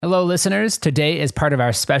Hello, listeners. Today, as part of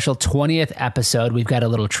our special 20th episode, we've got a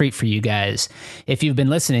little treat for you guys. If you've been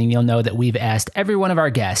listening, you'll know that we've asked every one of our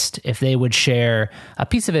guests if they would share a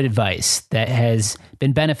piece of advice that has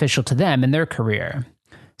been beneficial to them in their career.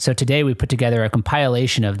 So today, we put together a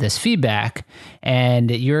compilation of this feedback, and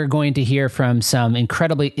you're going to hear from some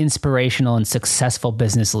incredibly inspirational and successful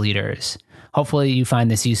business leaders. Hopefully, you find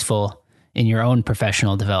this useful in your own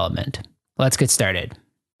professional development. Let's get started.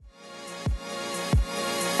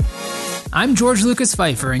 I'm George Lucas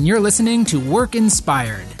Pfeiffer, and you're listening to Work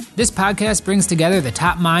Inspired. This podcast brings together the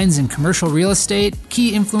top minds in commercial real estate,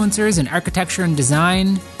 key influencers in architecture and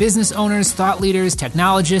design, business owners, thought leaders,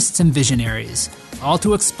 technologists, and visionaries, all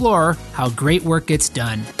to explore how great work gets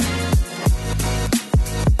done.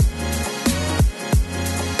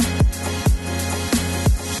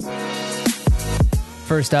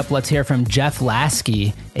 First up, let's hear from Jeff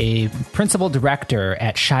Lasky, a principal director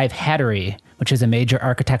at Shive Hattery, which is a major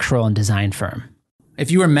architectural and design firm.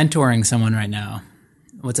 If you were mentoring someone right now,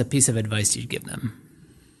 what's a piece of advice you'd give them?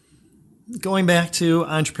 Going back to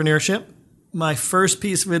entrepreneurship, my first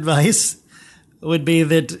piece of advice would be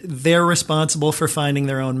that they're responsible for finding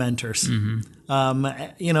their own mentors.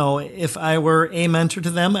 If I were a mentor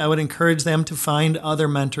to them, I would encourage them to find other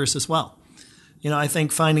mentors as well. I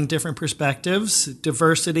think finding different perspectives,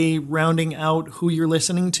 diversity, rounding out who you're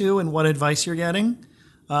listening to and what advice you're getting,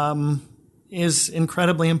 is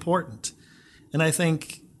incredibly important. And I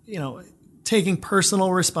think, taking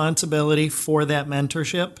personal responsibility for that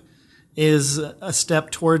mentorship is a step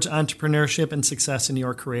towards entrepreneurship and success in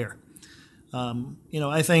your career.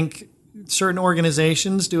 I think certain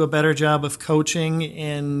organizations do a better job of coaching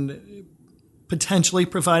and potentially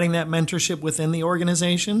providing that mentorship within the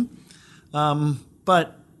organization.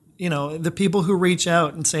 But the people who reach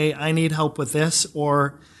out and say, I need help with this,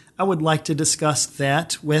 or I would like to discuss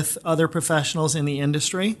that with other professionals in the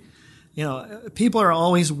industry. People are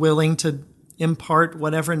always willing to impart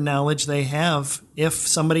whatever knowledge they have if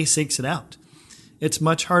somebody seeks it out. It's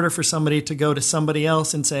much harder for somebody to go to somebody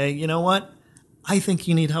else and say, you know what, I think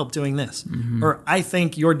you need help doing this, or I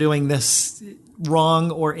think you're doing this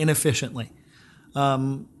wrong or inefficiently.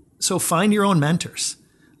 So find your own mentors,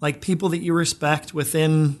 like people that you respect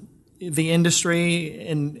within the industry,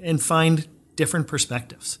 and find different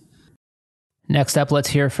perspectives. Next up, let's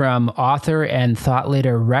hear from author and thought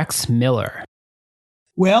leader Rex Miller.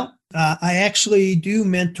 Well, I actually do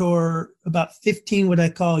mentor about 15 what I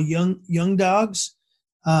call young dogs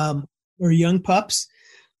or young pups,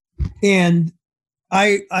 and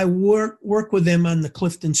I work with them on the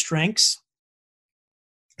Clifton strengths.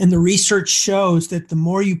 And the research shows that the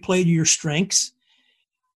more you play to your strengths,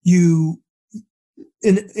 and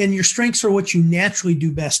your strengths are what you naturally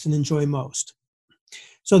do best and enjoy most.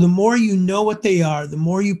 So the more you know what they are, the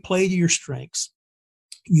more you play to your strengths,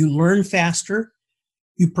 you learn faster,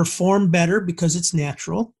 you perform better because it's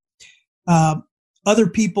natural. Other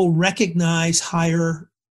people recognize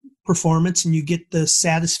higher performance and you get the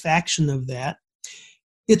satisfaction of that.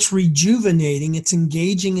 It's rejuvenating, it's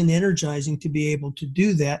engaging and energizing to be able to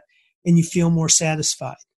do that, and you feel more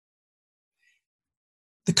satisfied.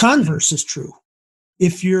 The converse is true.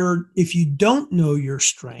 If you don't know your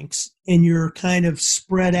strengths and you're kind of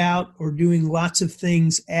spread out or doing lots of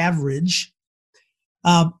things average,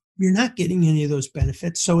 you're not getting any of those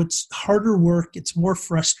benefits. So it's harder work, it's more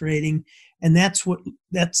frustrating, and those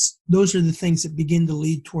are the things that begin to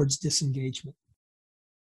lead towards disengagement.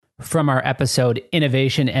 From our episode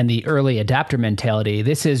Innovation and the Early Adopter Mentality,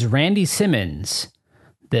 this is Randy Simmons,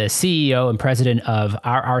 the CEO and president of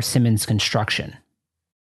R.R. Simmons Construction.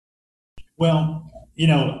 Well,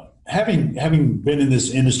 having been in this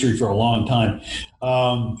industry for a long time,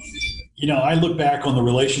 I look back on the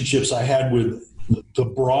relationships I had with the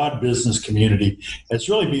broad business community as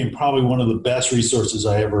really being probably one of the best resources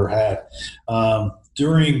I ever had.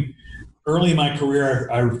 During early in my career,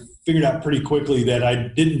 I figured out pretty quickly that I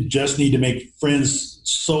didn't just need to make friends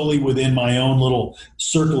solely within my own little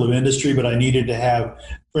circle of industry, but I needed to have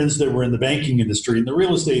friends that were in the banking industry, in the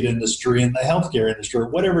real estate industry, in the healthcare industry, or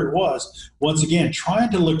whatever it was. Once again, trying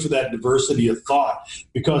to look for that diversity of thought,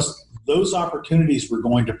 because those opportunities were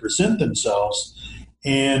going to present themselves.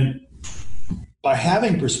 And by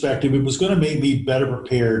having perspective, it was going to make me better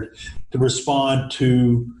prepared to respond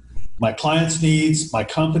to my clients' needs, my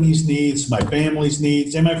company's needs, my family's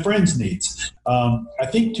needs, and my friends' needs. I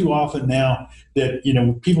think too often now that,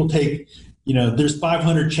 people take, there's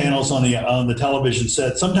 500 channels on the television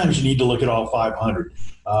set. Sometimes you need to look at all 500.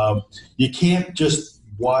 You can't just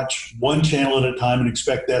watch one channel at a time and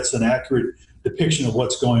expect that's an accurate depiction of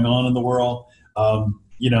what's going on in the world.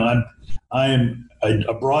 I am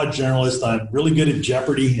a broad generalist. I'm really good at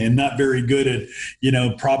Jeopardy and not very good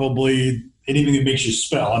at, probably anything that makes you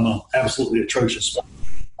spell. I'm absolutely atrocious.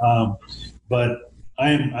 But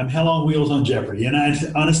I'm hell on wheels on Jeopardy. And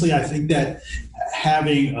honestly, I think that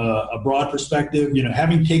having a broad perspective,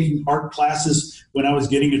 having taken art classes when I was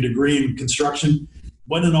getting a degree in construction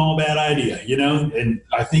wasn't an all bad idea, and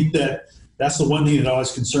I think that's the one thing that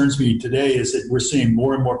always concerns me today is that we're seeing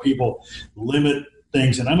more and more people limit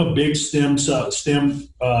things. And I'm a big STEM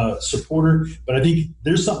supporter, but I think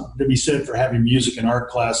there's something to be said for having music and art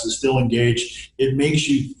classes still engaged. It makes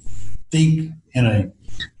you think in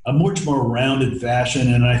a much more rounded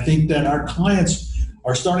fashion. And I think that our clients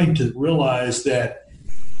are starting to realize that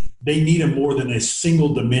they need a more than a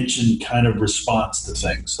single dimension kind of response to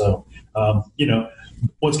things. So,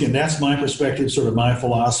 once again, that's my perspective, sort of my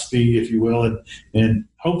philosophy, if you will, and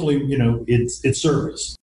hopefully, it's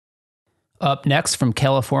service. Up next from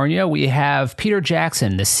California, we have Peter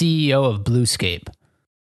Jackson, the CEO of Bluescape.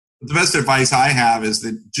 The best advice I have is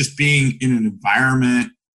that just being in an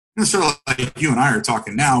environment, sort of like you and I are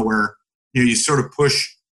talking now, where you sort of push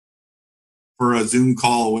for a Zoom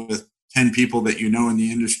call with 10 people that in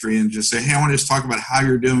the industry and just say, hey, I want to just talk about how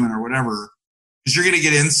you're doing or whatever, because you're going to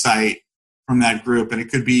get insight from that group. And it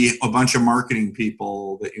could be a bunch of marketing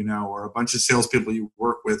people that or a bunch of salespeople you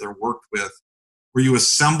work with or worked with, where you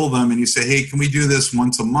assemble them and you say, hey, can we do this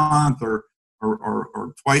once a month or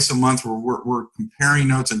twice a month where we're comparing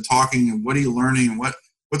notes and talking, and what are you learning and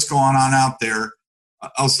what's going on out there?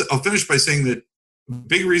 I'll finish by saying that the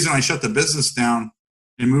big reason I shut the business down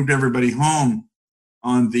and moved everybody home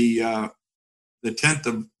on the 10th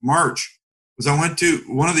of March was I went to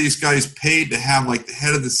one of these guys paid to have like the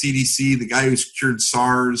head of the CDC, the guy who's cured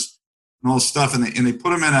SARS and all this stuff. And they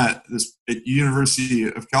put him in at University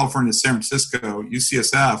of California, San Francisco,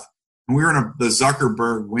 UCSF. And we were in the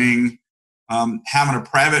Zuckerberg wing having a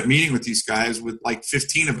private meeting with these guys with like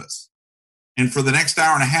 15 of us. And for the next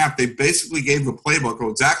hour and a half, they basically gave the playbook of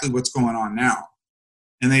exactly what's going on now.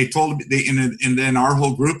 And they told me, and then our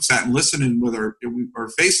whole group sat and listened, and with our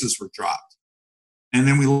faces were dropped. And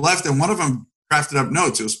then we left, and one of them crafted up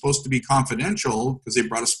notes. It was supposed to be confidential because they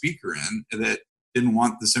brought a speaker in that didn't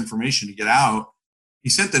want this information to get out. He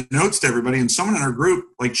sent the notes to everybody, and someone in our group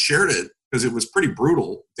shared it because it was pretty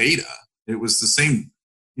brutal data. It was the same,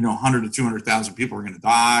 100 to 200,000 people are going to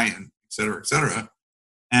die, and et cetera, et cetera.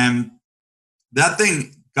 And that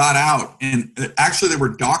thing got out, and actually there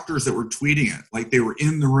were doctors that were tweeting it, like they were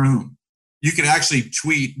in the room. You could actually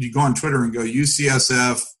tweet, you go on Twitter and go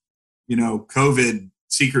UCSF, COVID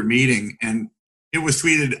secret meeting, and it was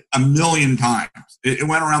tweeted 1 million times. It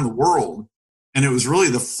went around the world, and it was really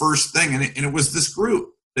the first thing. And it was this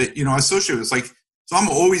group that, associated with. It's like, so I'm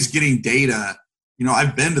always getting data.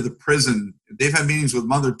 I've been to the prison. They've had meetings with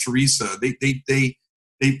Mother Teresa.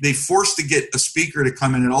 They forced to get a speaker to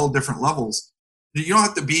come in at all different levels. You don't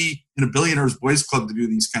have to be in a Billionaires Boys Club to do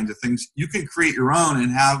these kinds of things. You can create your own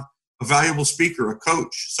and have a valuable speaker, a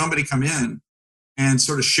coach, somebody come in and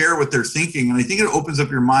sort of share what they're thinking. And I think it opens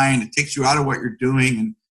up your mind. It takes you out of what you're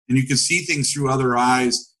doing, and you can see things through other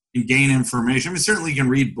eyes and gain information. I mean, certainly you can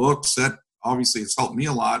read books. That obviously has helped me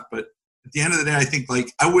a lot. But at the end of the day, I think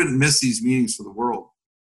I wouldn't miss these meetings for the world.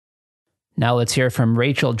 Now let's hear from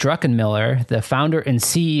Rachel Druckenmiller, the founder and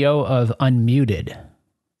CEO of Unmuted.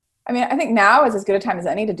 I mean, I think now is as good a time as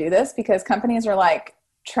any to do this, because companies are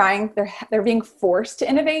they're being forced to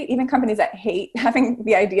innovate. Even companies that hate having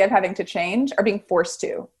the idea of having to change are being forced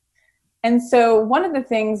to. And so one of the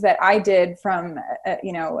things that I did from,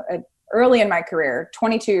 early in my career,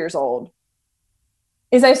 22 years old,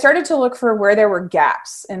 is I started to look for where there were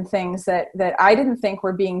gaps in things that I didn't think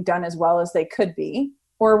were being done as well as they could be,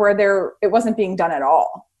 or where it wasn't being done at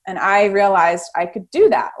all. And I realized I could do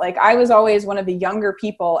that. Like, I was always one of the younger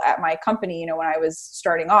people at my company. When I was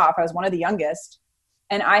starting off, I was one of the youngest.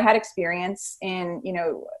 And I had experience in,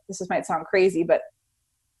 this might sound crazy, but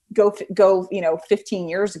go 15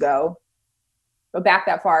 years ago, go back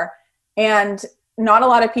that far. And not a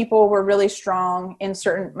lot of people were really strong in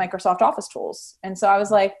certain Microsoft Office tools. And so I was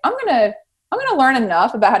like, I'm going to learn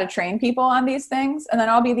enough about how to train people on these things, and then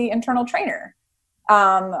I'll be the internal trainer.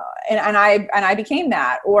 And I became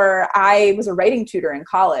that. Or I was a writing tutor in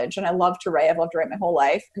college, and I loved to write. I've loved to write my whole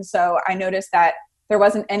life. And so I noticed that there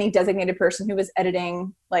wasn't any designated person who was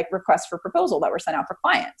editing requests for proposal that were sent out for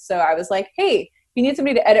clients. So I was like, hey, if you need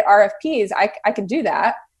somebody to edit RFPs, I can do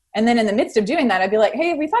that. And then in the midst of doing that, I'd be like, hey,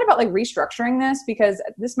 have we thought about restructuring this, because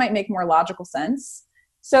this might make more logical sense.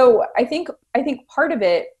 So I think part of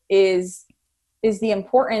it is the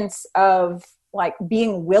importance of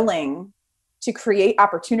being willing to create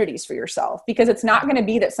opportunities for yourself, because it's not going to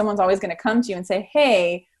be that someone's always going to come to you and say,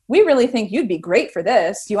 hey, we really think you'd be great for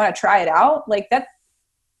this. Do you want to try it out? Like that's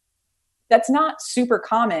not super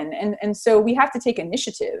common. And so we have to take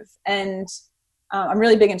initiative. And I'm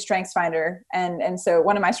really big in Strengths Finder. And so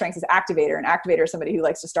one of my strengths is activator, and activator is somebody who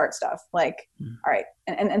likes to start stuff. Like, all right.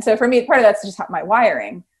 And so for me, part of that's just my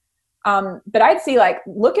wiring. But I'd see, like,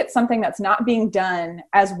 look at something that's not being done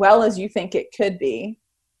as well as you think it could be.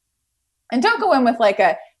 And don't go in with like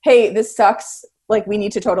hey, this sucks. Like, we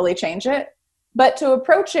need to totally change it. But to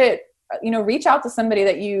approach it, reach out to somebody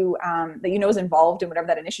that you know is involved in whatever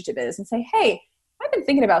that initiative is, and say, hey, I've been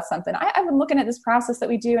thinking about something. I've been looking at this process that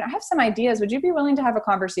we do, and I have some ideas. Would you be willing to have a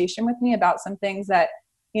conversation with me about some things that,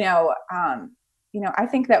 I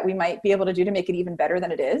think that we might be able to do to make it even better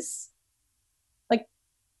than it is? Like,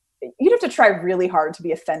 you'd have to try really hard to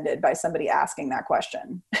be offended by somebody asking that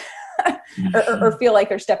question or feel like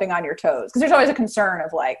they're stepping on your toes. Because there's always a concern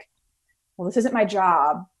of like, well, this isn't my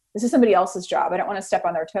job. This is somebody else's job. I don't want to step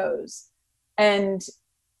on their toes. And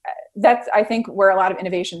that's, I think, where a lot of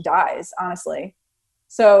innovation dies, honestly.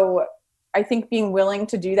 So I think being willing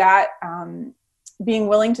to do that, being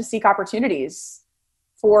willing to seek opportunities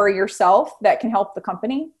for yourself that can help the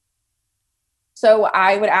company. So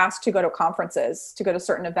I would ask to go to conferences, to go to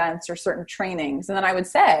certain events or certain trainings. And then I would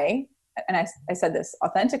say, and I said this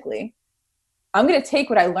authentically, I'm going to take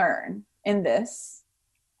what I learn in this,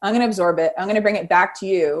 I'm going to absorb it, I'm going to bring it back to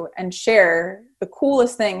you and share the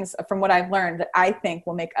coolest things from what I've learned that I think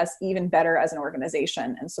will make us even better as an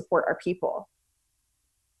organization and support our people.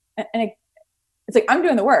 And it's like, I'm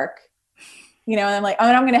doing the work, and I'm like,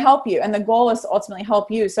 I'm going to help you. And the goal is to ultimately help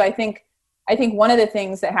you. So I think one of the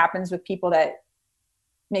things that happens with people that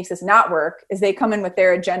makes this not work is they come in with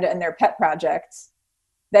their agenda and their pet project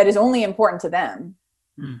that is only important to them,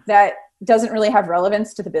 that doesn't really have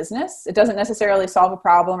relevance to the business. It doesn't necessarily solve a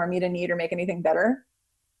problem or meet a need or make anything better.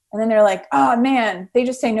 And then they're like, oh man, they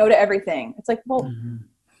just say no to everything. It's like, well,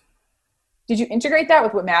 did you integrate that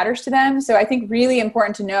with what matters to them? So I think really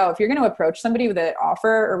important to know, if you're going to approach somebody with an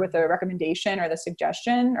offer or with a recommendation or the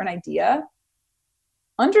suggestion or an idea,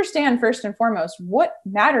 understand first and foremost what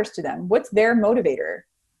matters to them. What's their motivator?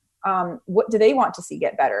 What do they want to see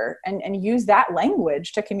get better? And use that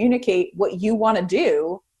language to communicate what you want to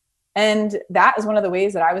do. And that is one of the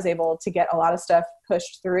ways that I was able to get a lot of stuff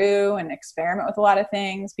pushed through and experiment with a lot of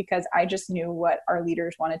things, because I just knew what our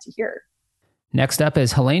leaders wanted to hear. Next up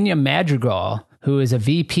is Helena Madrigal, who is a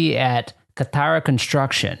VP at Katara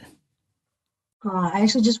Construction. I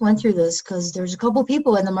actually just went through this because there's a couple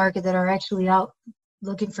people in the market that are actually out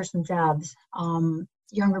looking for some jobs,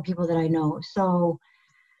 younger people that I know. So,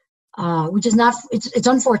 which is not, it's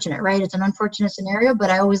unfortunate, right? It's an unfortunate scenario, but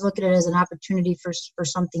I always look at it as an opportunity for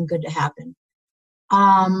something good to happen.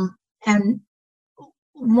 And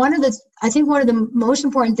one of the most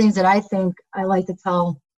important things that I think I like to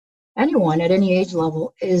tell anyone at any age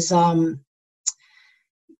level is,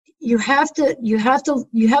 you have to,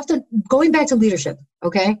 going back to leadership,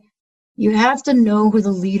 okay? You have to know who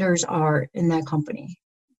the leaders are in that company.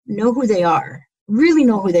 Know who they are. Really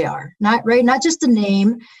know who they are. Not just the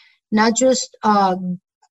name, not just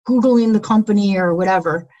Googling the company or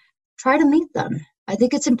whatever. Try to meet them. I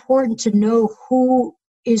think it's important to know who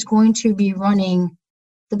is going to be running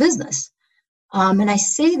the business. And I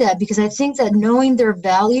say that because I think that knowing their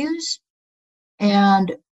values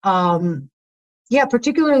and,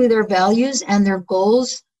 particularly their values and their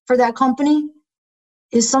goals for that company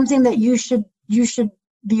is something that you should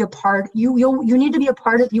be a part. You need to be a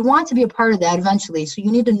part of. You want to be a part of that eventually. So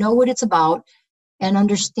you need to know what it's about and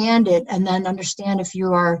understand it, and then understand if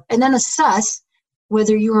you are, and then assess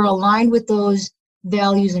whether you are aligned with those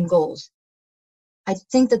values and goals. I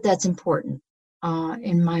think that that's important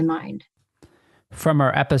in my mind. From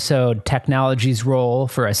our episode, Technology's Role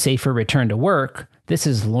for a Safer Return to Work, this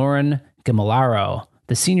is Lauren Gamilaro,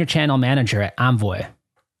 the Senior Channel Manager at Envoy.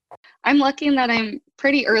 I'm lucky in that I'm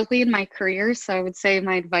pretty early in my career, so I would say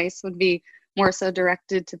my advice would be more so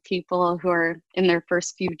directed to people who are in their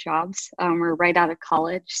first few jobs or right out of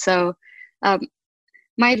college. So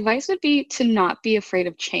my advice would be to not be afraid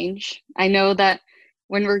of change. I know that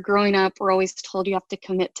when we're growing up, we're always told you have to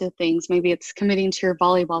commit to things. Maybe it's committing to your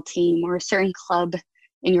volleyball team or a certain club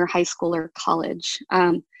in your high school or college.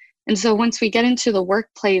 And so once we get into the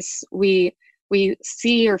workplace, we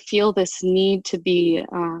see or feel this need to be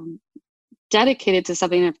dedicated to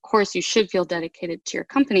something. And of course, you should feel dedicated to your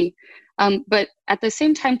company. But at the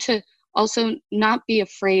same time, to also not be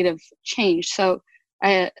afraid of change. So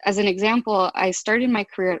as an example, I started my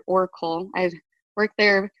career at Oracle. I worked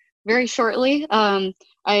there very shortly.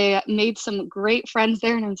 I made some great friends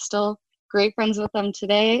there, and I'm still great friends with them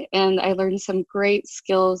today, and I learned some great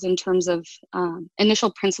skills in terms of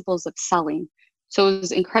initial principles of selling. So it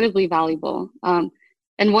was incredibly valuable.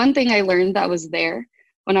 And one thing I learned that was there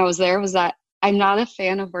when I was there was that I'm not a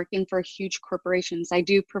fan of working for huge corporations. I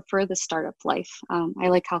do prefer the startup life. I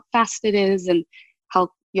like how fast it is and how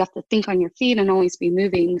you have to think on your feet and always be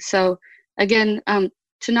moving. So again,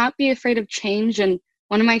 to not be afraid of change. And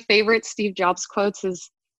one of my favorite Steve Jobs quotes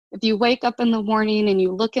is, if you wake up in the morning and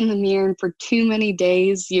you look in the mirror and for too many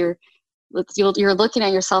days, you're looking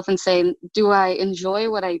at yourself and saying, do I enjoy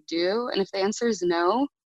what I do? And if the answer is no,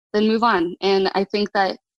 then move on. And I think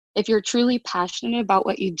that if you're truly passionate about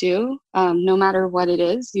what you do, no matter what it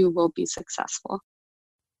is, you will be successful.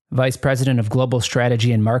 Vice President of Global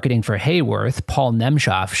Strategy and Marketing for Hayworth, Paul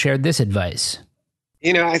Nemshoff, shared this advice.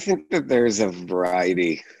 I think that there's a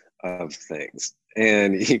variety of things.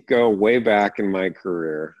 And you go way back in my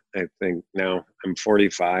career. I think now I'm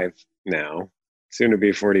 45 now, soon to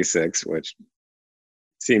be 46, which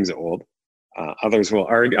seems old. Others will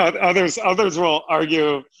argue. Others will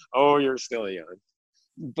argue. Oh, you're still young.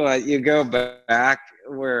 But you go back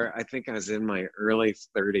where I think I was in my early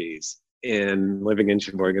 30s and living in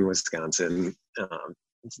Sheboygan, Wisconsin.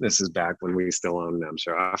 This is back when we still owned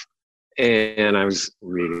Nemshoff. And I was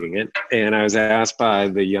reading it, and I was asked by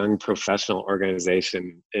the Young Professional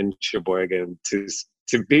Organization in Sheboygan to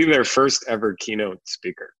be their first ever keynote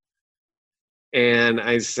speaker. And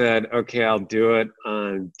I said, okay, I'll do it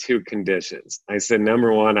on 2 conditions. I said,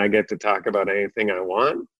 number 1, I get to talk about anything I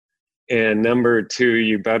want. And number 2,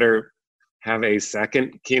 you better have a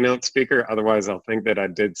second keynote speaker. Otherwise, I'll think that I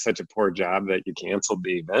did such a poor job that you canceled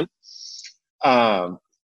the event.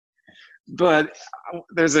 But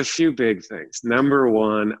there's a few big things. Number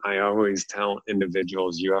 1, I always tell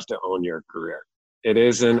individuals, you have to own your career. It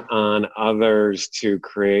isn't on others to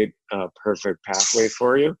create a perfect pathway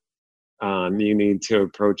for you. You need to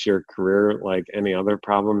approach your career like any other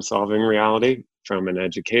problem-solving reality, from an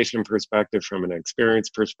education perspective, from an experience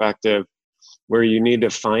perspective, where you need to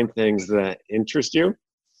find things that interest you.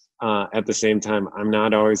 At the same time, I'm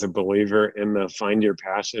not always a believer in the find your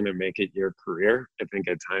passion and make it your career. I think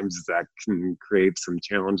at times that can create some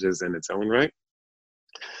challenges in its own right.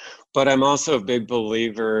 But I'm also a big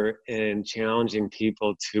believer in challenging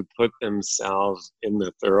people to put themselves in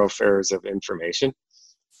the thoroughfares of information,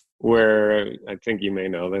 where I think you may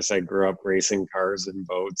know this, I grew up racing cars and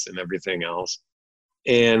boats and everything else.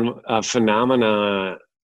 And a phenomena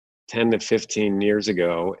 10 to 15 years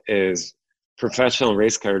ago is professional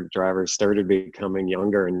race car drivers started becoming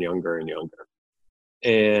younger and younger and younger.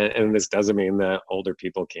 And this doesn't mean that older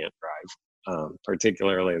people can't drive,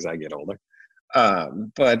 particularly as I get older.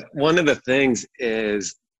 But one of the things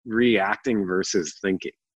is reacting versus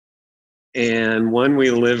thinking. And when we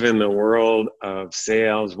live in the world of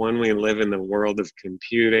sales, when we live in the world of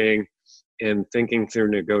computing and thinking through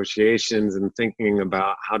negotiations and thinking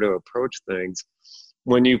about how to approach things,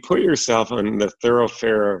 when you put yourself on the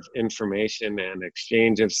thoroughfare of information and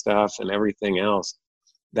exchange of stuff and everything else,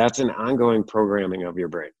 that's an ongoing programming of your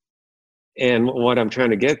brain. And what I'm trying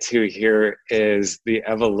to get to here is the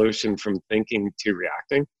evolution from thinking to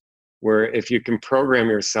reacting, where if you can program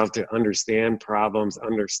yourself to understand problems,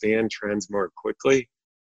 understand trends more quickly,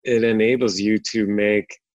 it enables you to make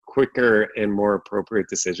quicker and more appropriate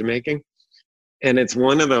decision making. And it's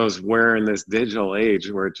one of those where in this digital age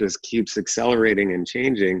where it just keeps accelerating and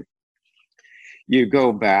changing, you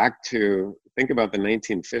go back to, think about the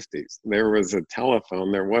 1950s. There was a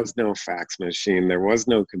telephone, there was no fax machine, there was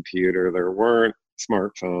no computer, there weren't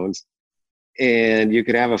smartphones. And you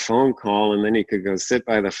could have a phone call and then you could go sit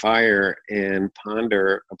by the fire and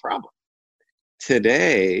ponder a problem.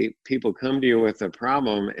 Today, people come to you with a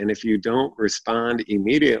problem, and if you don't respond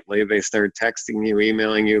immediately, they start texting you,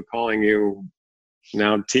 emailing you, calling you,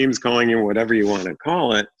 now Teams calling you, whatever you want to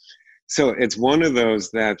call it. So it's one of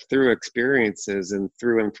those that through experiences and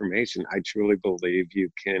through information, I truly believe you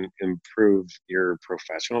can improve your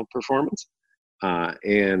professional performance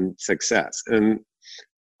and success. And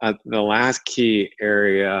the last key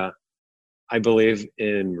area, I believe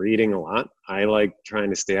in reading a lot. I like trying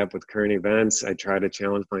to stay up with current events. I try to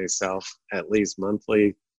challenge myself at least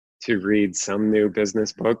monthly to read some new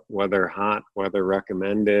business book, whether hot, whether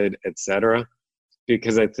recommended, etc.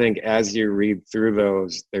 Because I think as you read through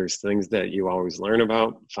those, there's things that you always learn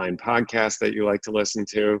about. Find podcasts that you like to listen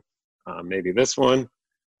to, maybe this one.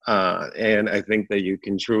 And I think that you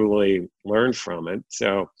can truly learn from it.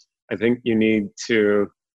 So I think you need to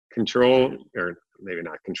control, or maybe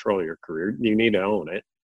not control your career, you need to own it,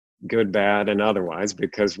 good, bad, and otherwise,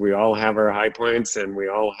 because we all have our high points and we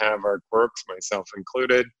all have our quirks, myself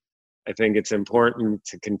included. I think it's important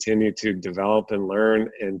to continue to develop and learn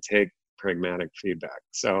and take pragmatic feedback.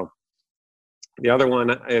 So the other one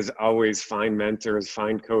is always find mentors,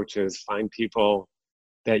 find coaches, find people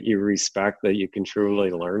that you respect, that you can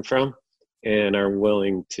truly learn from and are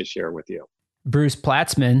willing to share with you. Bruce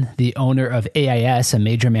Platzman, the owner of AIS, a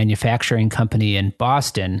major manufacturing company in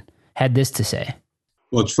Boston, had this to say.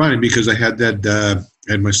 Well, it's funny because I had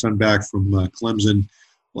had my son back from Clemson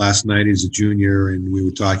last night. He's a junior, and we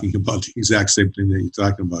were talking about the exact same thing that you're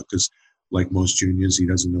talking about, because like most juniors, he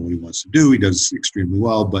doesn't know what he wants to do. He does extremely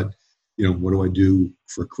well, but what do I do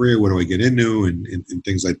for a career? What do I get into? And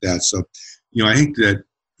things like that. So, I think that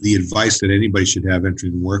the advice that anybody should have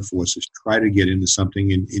entering the workforce is try to get into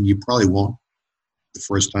something, and you probably won't the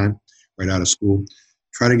first time right out of school.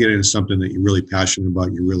 Try to get into something that you're really passionate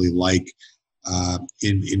about, you really like,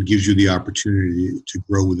 and gives you the opportunity to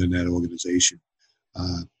grow within that organization,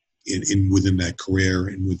 and within that career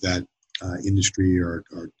and with that industry or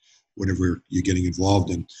whatever you're getting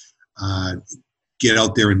involved in. Get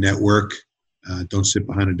out there and network. Don't sit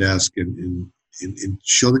behind a desk and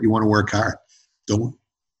show that you want to work hard. Don't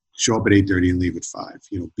show up at 8:30 and leave at 5.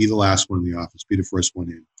 Be the last one in the office. Be the first one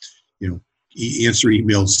in. Answer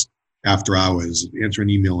emails after hours. Answer an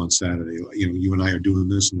email on Saturday. You and I are doing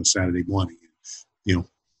this on a Saturday morning. A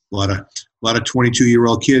lot of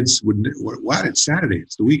 22-year-old kids wouldn't. What? It's Saturday.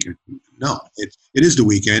 It's the weekend. No, it is the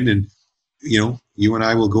weekend, and you and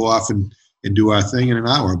I will go off and do our thing in an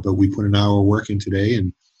hour, but we put an hour of work in today,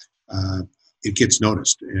 and it gets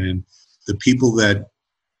noticed. And the people that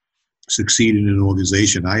succeed in an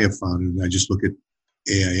organization, I have found, and I just look at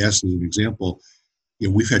AIS as an example,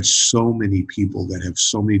 we've had so many people that have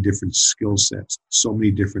so many different skill sets, so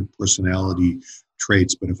many different personality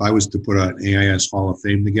traits. But if I was to put an AIS Hall of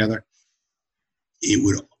Fame together,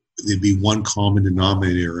 there'd be one common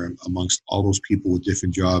denominator amongst all those people with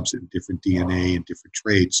different jobs and different DNA and different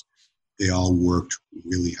traits. They all worked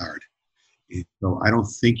really hard. And so I don't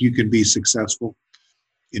think you can be successful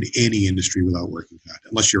in any industry without working hard,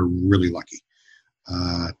 unless you're really lucky.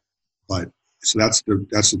 But so that's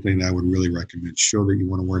the thing that I would really recommend. Show that you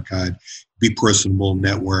want to work hard, be personable,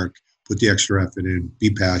 network, put the extra effort in,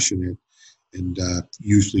 be passionate, and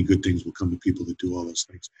usually good things will come to people that do all those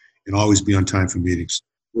things. And always be on time for meetings.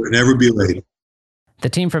 Never be late. The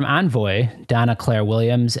team from Envoy, Donna Claire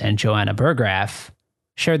Williams and Joanna Burgraff,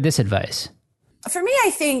 shared this advice. For me,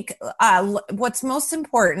 I think what's most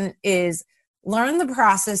important is learn the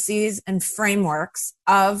processes and frameworks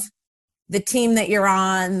of the team that you're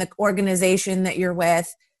on, the organization that you're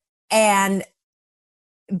with, and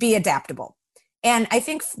be adaptable. And I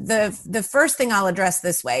think the first thing I'll address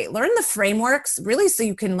this way, learn the frameworks really so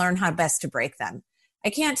you can learn how best to break them. I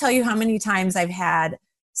can't tell you how many times I've had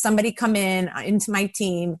somebody come into my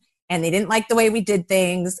team and they didn't like the way we did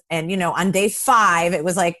things. And, on day 5, it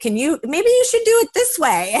was like, maybe you should do it this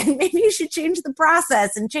way. And maybe you should change the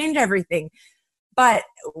process and change everything. But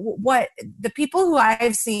what the people who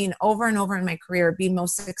I've seen over and over in my career be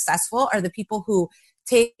most successful are the people who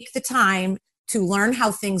take the time to learn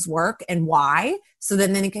how things work and why, so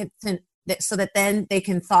that then they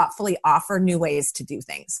can thoughtfully offer new ways to do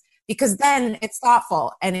things. Because then it's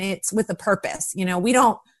thoughtful and it's with a purpose.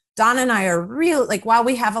 Don and I are while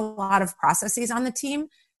we have a lot of processes on the team,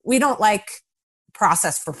 we don't like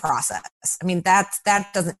process for process. I mean, that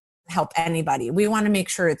doesn't help anybody. We want to make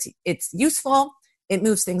sure it's useful. It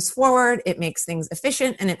moves things forward. It makes things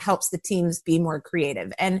efficient, and it helps the teams be more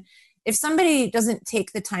creative. And if somebody doesn't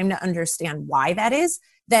take the time to understand why that is,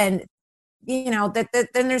 then,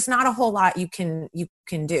 then there's not a whole lot you can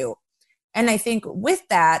do. And I think with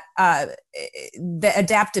that, the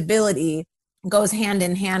adaptability goes hand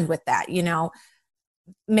in hand with that.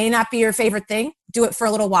 May not be your favorite thing, do it for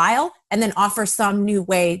a little while, and then offer some new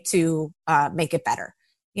way to make it better.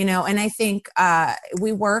 And I think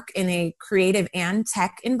we work in a creative and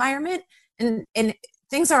tech environment, and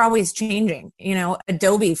things are always changing.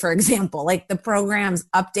 Adobe, for example, like the programs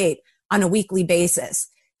update on a weekly basis,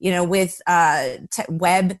 with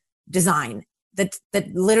web design. That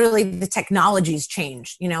literally the technologies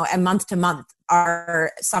change, and month to month.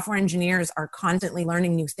 Our software engineers are constantly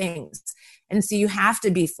learning new things. And so you have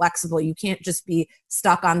to be flexible. You can't just be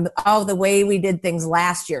stuck on, the way we did things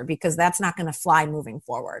last year, because that's not going to fly moving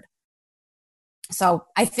forward. So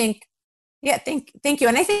I think, thank you.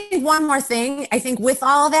 And I think one more thing, I think with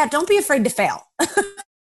all of that, don't be afraid to fail.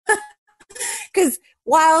 Because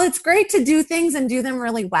while it's great to do things and do them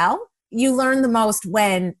really well, you learn the most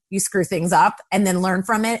when you screw things up and then learn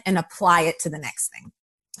from it and apply it to the next thing.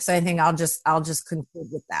 So I think I'll just conclude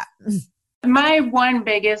with that. My one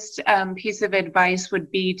biggest piece of advice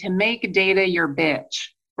would be to make data your bitch,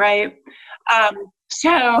 right?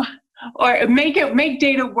 Or make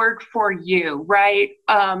data work for you, right?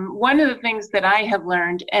 One of the thing that I have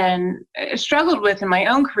learned and struggled with in my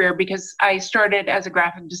own career, because I started as a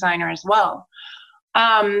graphic designer as well,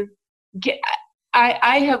 I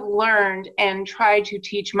have learned and tried to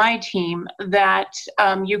teach my team that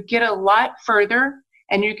you get a lot further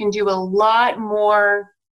and you can do a lot more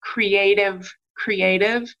creative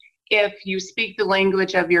if you speak the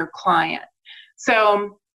language of your client.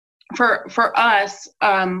 So for us,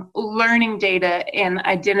 learning data and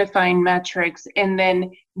identifying metrics and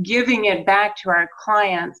then giving it back to our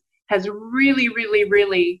clients has really, really,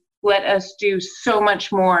 really let us do so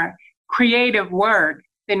much more creative work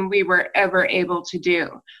than we were ever able to do.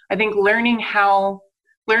 I think learning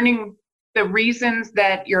the reasons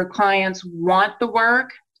that your clients want the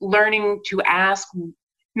work, learning to ask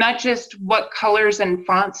not just what colors and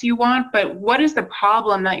fonts you want, but what is the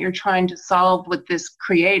problem that you're trying to solve with this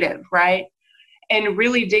creative, right? And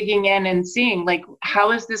really digging in and seeing, like,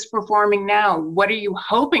 how is this performing now? What are you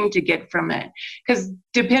hoping to get from it? Because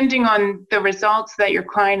depending on the results that your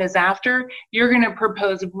client is after, you're going to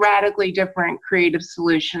propose radically different creative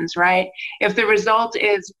solutions, right? If the result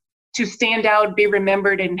is to stand out, be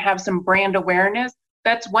remembered, and have some brand awareness,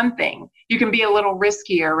 that's one thing. You can be a little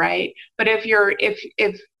riskier, right? But if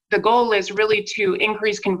the goal is really to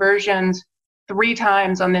increase conversions 3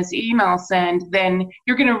 times on this email send, then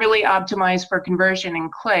you're going to really optimize for conversion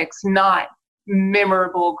and clicks, not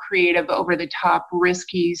memorable, creative, over the top,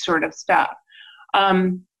 risky sort of stuff.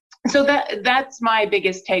 So that's my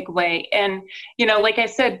biggest takeaway. And, like I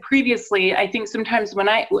said previously, I think sometimes when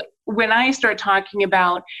I start talking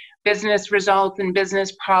about business results and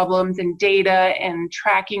business problems and data and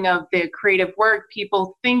tracking of the creative work,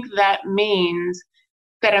 people think that means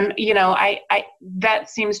that that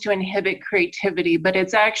seems to inhibit creativity, but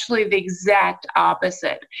it's actually the exact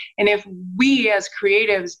opposite. And if we as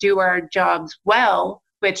creatives do our jobs well,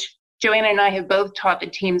 which Joanna and I have both taught the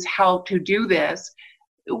teams how to do this,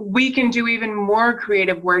 we can do even more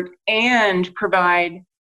creative work and provide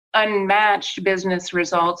unmatched business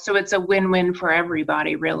results. So it's a win-win for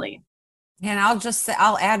everybody, really. And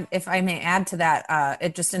I'll add, if I may add to that,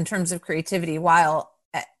 it just in terms of creativity, while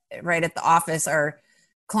right at the office, our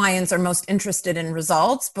clients are most interested in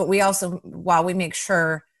results, but we also, while we make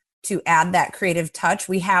sure to add that creative touch,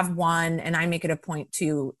 we have one, and I make it a point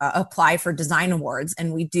to apply for design awards.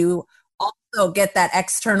 And we do also get that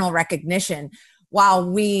external recognition. While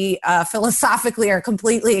we philosophically are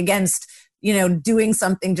completely against, doing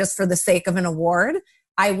something just for the sake of an award,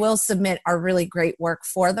 I will submit our really great work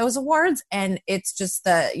for those awards. And it's just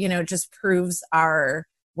just proves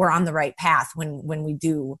we're on the right path when we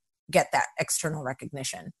do get that external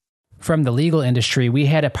recognition. From the legal industry, we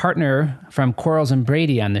had a partner from Quarles and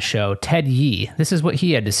Brady on the show, Ted Yee. This is what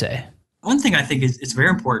he had to say. One thing I think is very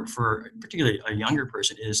important for particularly a younger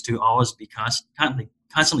person is to always be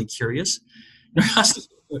constantly curious.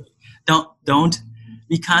 Don't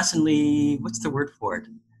be constantly, what's the word for it?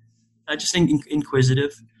 Just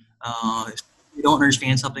inquisitive. If you don't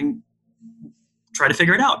understand something, try to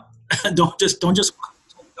figure it out. Don't just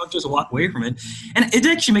walk away from it. And it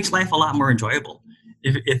actually makes life a lot more enjoyable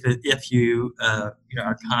if you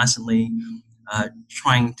are constantly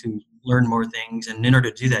trying to learn more things. And in order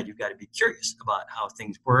to do that, you've got to be curious about how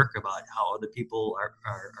things work, about how other people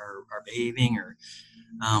are behaving, or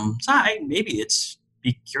maybe it's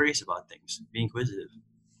be curious about things, be inquisitive.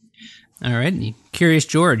 All right. Curious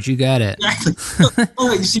George, you got it. Exactly.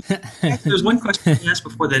 You see, there's one question you asked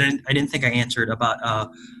before that I didn't think I answered about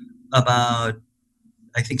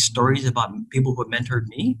I think stories about people who have mentored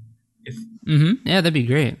me. Yeah, that'd be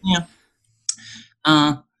great.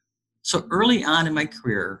 Yeah. So early on in my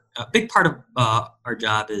career, a big part of our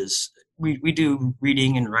job is we do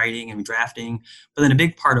reading and writing and drafting, but then a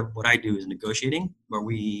big part of what I do is negotiating, where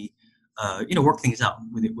we work things out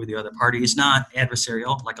with the other party. It's not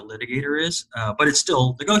adversarial like a litigator is, but it's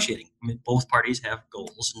still negotiating. I mean, both parties have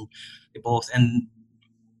goals, and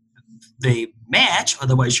they match.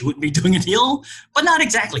 Otherwise, you wouldn't be doing a deal, but not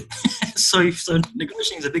exactly. So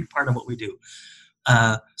negotiating is a big part of what we do.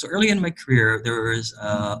 So early in my career, there was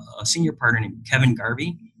a senior partner named Kevin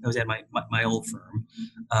Garvey that was at my old firm.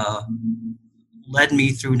 Led me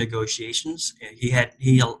through negotiations.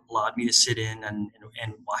 He allowed me to sit in and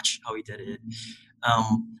watch how he did it.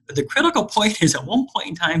 But the critical point is, at one point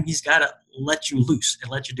in time, he's got to let you loose and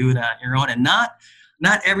let you do it on your own. And not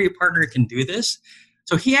every partner can do this.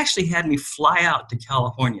 So he actually had me fly out to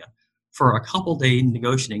California for a couple-day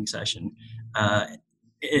negotiating session.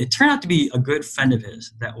 It turned out to be a good friend of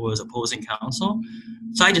his that was opposing counsel.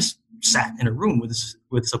 So I just sat in a room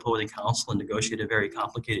with opposing counsel and negotiated a very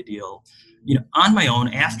complicated deal, on my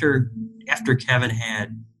own after Kevin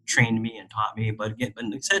had trained me and taught me. But again,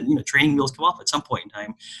 like I said, training wheels come off at some point in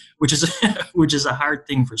time, which is a hard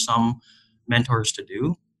thing for some mentors to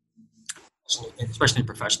do, especially in a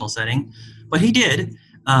professional setting. But he did,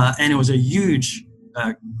 and it was a huge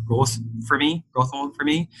growth moment for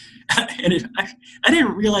me. And I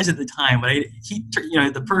didn't realize at the time, but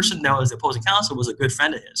the person that was the opposing counsel was a good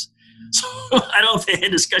friend of his. So I don't know if they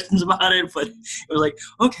had discussions about it, but it was like,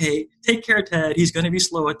 okay, take care, Ted. He's going to be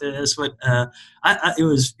slow at this, but it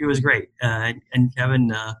was great. And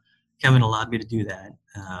Kevin allowed me to do that,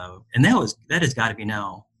 and that has got to be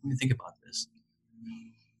now. Let me think about this.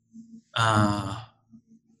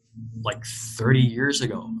 Like 30 years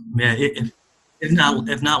ago, if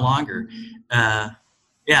not longer. And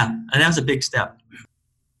that was a big step.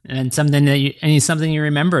 And something you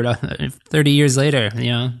remembered 30 years later,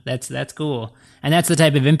 that's cool. And that's the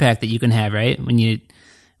type of impact that you can have, right? When you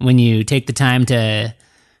take the time to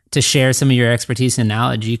share some of your expertise and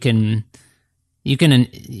knowledge, you can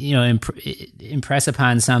impress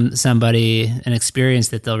upon somebody an experience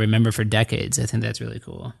that they'll remember for decades. I think that's really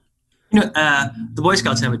cool. The Boy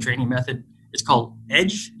Scouts have a training method. It's called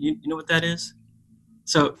EDGE. You know what that is?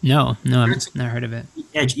 So no, I've never heard of it.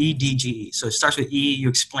 EDGE, EDGE. So it starts with E, you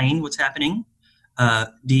explain what's happening.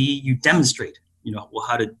 D, you demonstrate,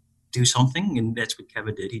 how to do something, and that's what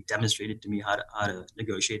Kevin did. He demonstrated to me how to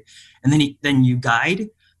negotiate, and then you guide.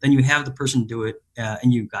 Then you have the person do it,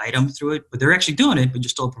 and you guide them through it. But they're actually doing it, but you're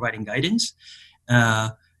still providing guidance.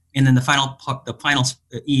 And then the final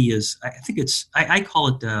E is, I call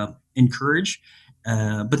it encourage.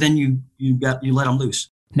 But then you let them loose.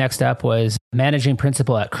 Next up was managing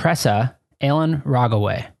principal at Cresa, Alan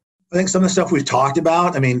Rogaway. I think some of the stuff we've talked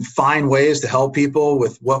about, find ways to help people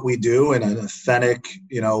with what we do in an authentic,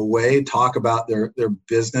 way, talk about their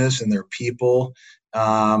business and their people,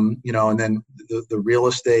 and then the real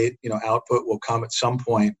estate, output will come at some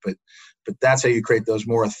point, but that's how you create those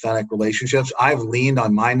more authentic relationships. I've leaned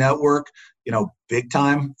on my network, big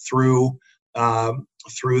time through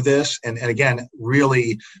this, and again,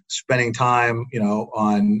 really spending time,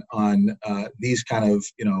 on these kind of,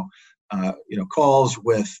 calls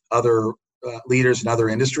with other leaders in other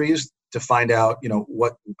industries to find out,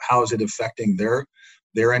 how is it affecting their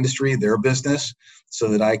industry, their business, so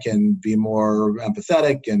that I can be more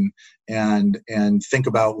empathetic and think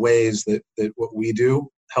about ways that what we do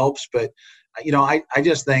helps. But, I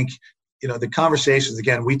just think, the conversations,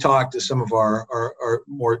 again, we talked to some of our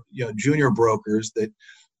more, junior brokers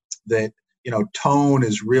that tone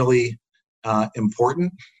is really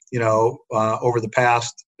important, over the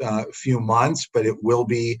past few months, but it will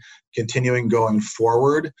be continuing going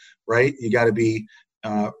forward, right? You got to be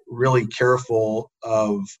really careful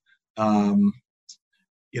of,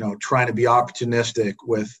 trying to be opportunistic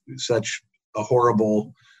with such a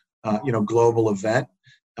horrible, global event.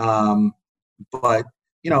 But,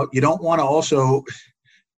 you don't want to also,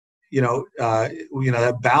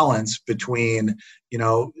 that balance between,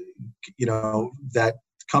 that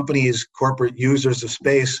companies, corporate users of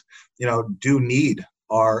space, do need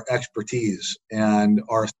our expertise and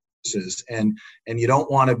our services. And you don't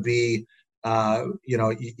want to be,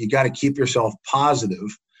 you got to keep yourself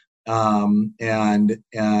positive. And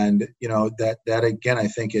that again, I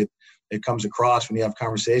think it comes across when you have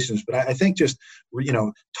conversations, but I think just,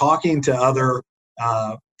 talking to other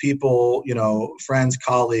people, friends,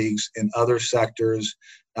 colleagues in other sectors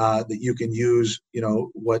that you can use,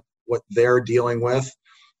 what they're dealing with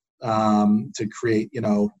to create,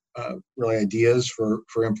 really ideas for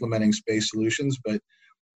implementing space solutions. But,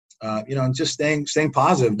 just staying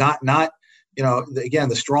positive, not, again,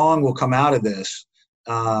 the strong will come out of this.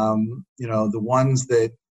 The ones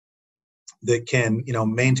that can,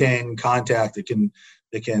 maintain contact, that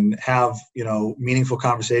can have, meaningful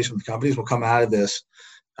conversations with companies will come out of this,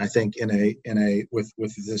 I think, with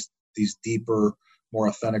these deeper, more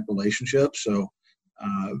authentic relationships. So,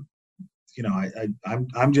 I'm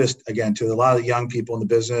just, again, to a lot of the young people in the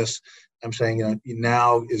business, I'm saying,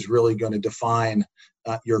 now is really going to define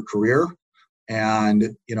your career.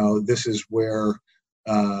 And, this is where,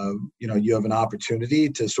 you have an opportunity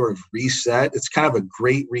to sort of reset. It's kind of a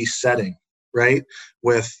great resetting, right?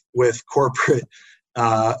 With corporate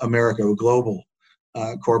America, global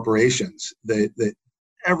corporations, that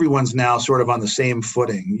everyone's now sort of on the same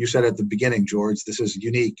footing. You said at the beginning, George, this is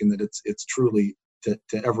unique in that it's truly to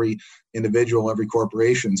every individual, every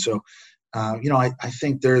corporation. So, I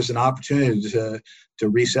think there's an opportunity to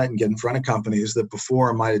reset and get in front of companies that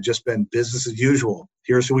before might have just been business as usual.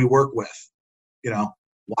 Here's who we work with.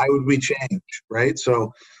 Why would we change, right?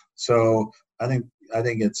 So, So I think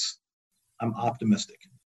I'm optimistic.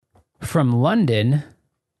 From London,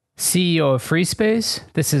 CEO of FreeSpace,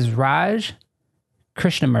 this is Raj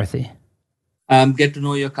Krishnamurthy. Get to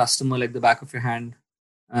know your customer like the back of your hand.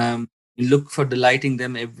 Look for delighting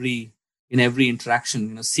them in every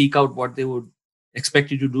interaction. Seek out what they would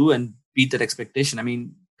expect you to do and beat that expectation. I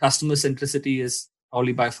mean, customer centricity is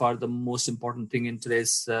probably by far the most important thing in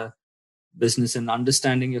today's business, and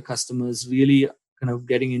understanding your customers, really kind of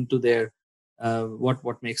getting into their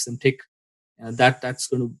what makes them tick. That's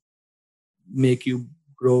going to make you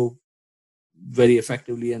grow very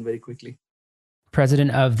effectively and very quickly.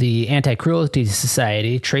 President of the Anti-Cruelty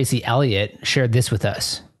Society, Tracy Elliott, shared this with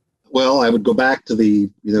us. Well, I would go back to the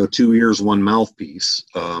 2 ears, 1 mouth piece,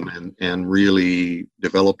 and really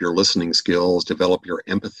develop your listening skills, develop your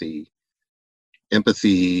empathy.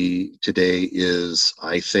 Empathy today is,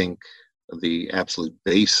 I think, the absolute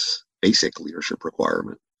basic leadership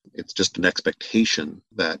requirement. It's just an expectation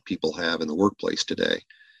that people have in the workplace today.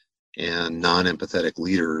 And non-empathetic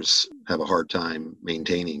leaders have a hard time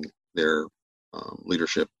maintaining their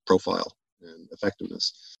leadership profile and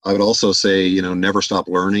effectiveness. I would also say, never stop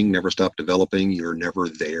learning, never stop developing. You're never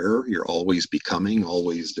there. You're always becoming,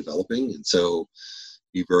 always developing. And so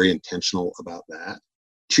be very intentional about that.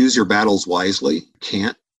 Choose your battles wisely. You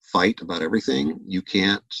can't fight about everything. You've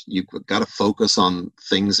got to focus on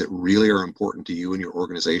things that really are important to you and your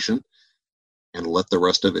organization and let the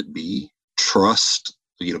rest of it be. Trust,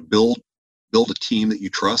 build a team that you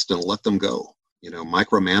trust and let them go.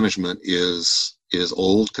 Micromanagement is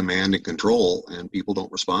old command and control, and people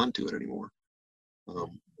don't respond to it anymore.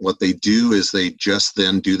 What they do is they just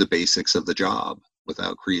then do the basics of the job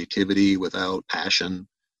without creativity, without passion.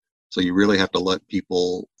 So you really have to let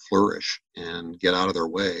people flourish and get out of their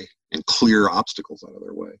way and clear obstacles out of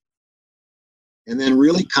their way. And then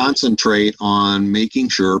really concentrate on making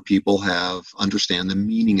sure people understand the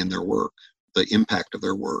meaning in their work, the impact of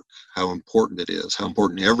their work, how important it is, how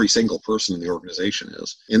important every single person in the organization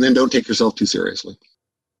is. And then don't take yourself too seriously.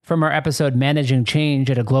 From our episode, Managing Change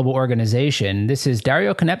at a Global Organization, this is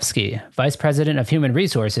Dario Konepsky, Vice President of Human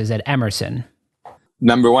Resources at Emerson.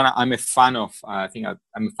 Number one, I'm a fan of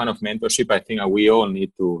mentorship. I think we all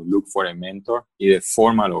need to look for a mentor, either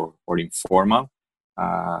formal or informal.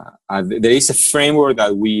 There is a framework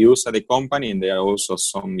that we use at the company, and there are also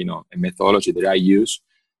some, a methodology that I use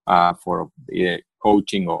for either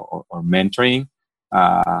coaching or mentoring.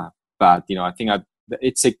 But, I think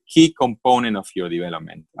it's a key component of your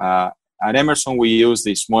development. At Emerson, we use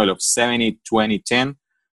this model of 70-20-10,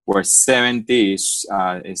 where 70 is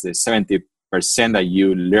the 70% that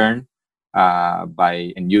you learn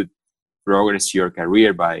and you progress your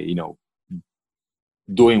career by,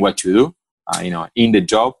 doing what you do, in the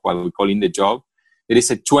job, what we call in the job. There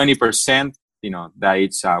is a 20%, that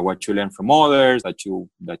it's what you learn from others, that you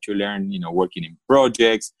learn, working in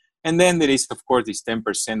projects. And then there is, of course, this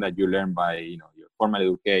 10% that you learn by, your formal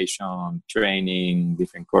education, training,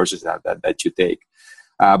 different courses that you take.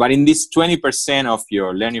 But in this 20% of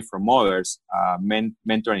your learning from others,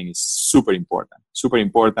 mentoring is super important.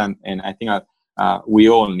 And I think we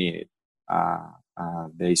all need it.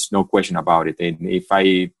 There is no question about it. And if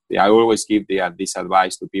I always give this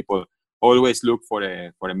advice to people, always look for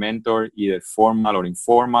a mentor, either formal or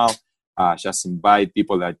informal. Just invite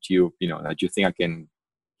people that you think can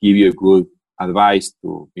give you good advice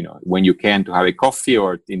to, when you can, to have a coffee,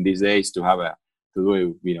 or in these days to do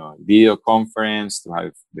a video conference, to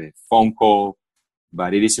have the phone call.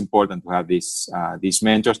 But it is important to have these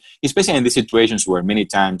mentors, especially in these situations where many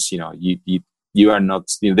times you are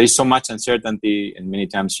not. There's so much uncertainty, and many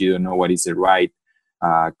times you don't know what is the right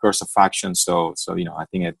course of action. So I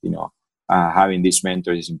think that having this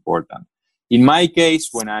mentor is important. In my case,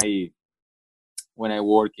 when I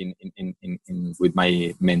work in with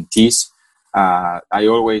my mentees, I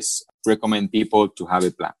always recommend people to have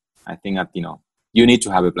a plan. I think that you need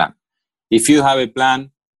to have a plan. If you have a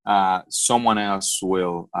plan, someone else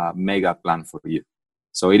will make a plan for you.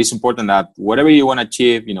 So it is important that whatever you want to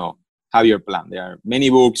achieve, have your plan. There are many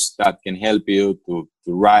books that can help you to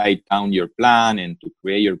write down your plan and to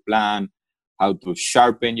create your plan, how to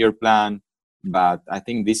sharpen your plan. But I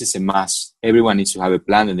think this is a must. Everyone needs to have a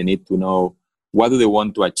plan, and they need to know what do they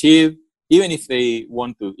want to achieve, even if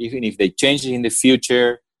they change it in the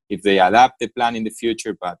future, if they adapt the plan in the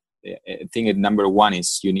future. But I think that number one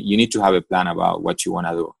is you need to have a plan about what you want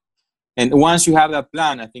to do. And once you have that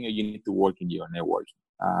plan, I think you need to work in your networking.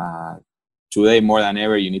 Today, more than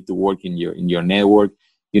ever, you need to work in your network.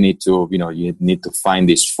 You need to find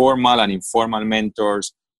these formal and informal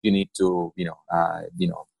mentors. You need to,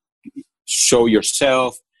 show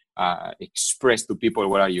yourself, express to people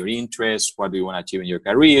what are your interests, what do you want to achieve in your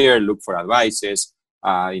career, look for advices,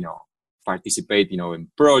 participate, in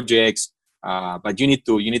projects. But you need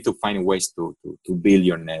to find ways to build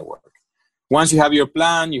your network. Once you have your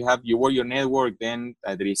plan, you work your network, then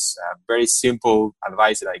there is a very simple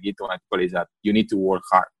advice that I give to my people is that you need to work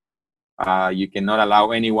hard. You cannot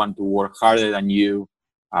allow anyone to work harder than you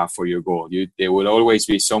for your goal. There will always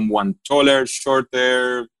be someone taller,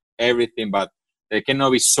 shorter, everything, but there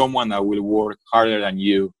cannot be someone that will work harder than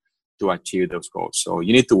you to achieve those goals. So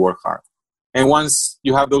you need to work hard. And once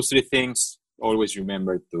you have those three things, always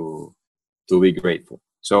remember to be grateful.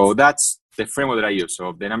 So that's the framework that I use.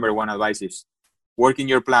 So the number one advice is work in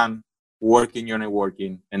your plan, work in your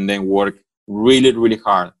networking, and then work really, really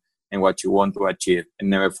hard in what you want to achieve, and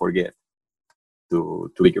never forget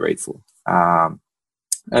to be grateful.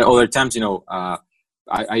 Other times,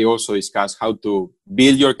 I also discuss how to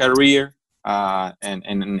build your career and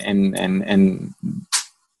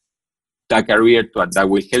that career that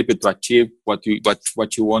will help you to achieve what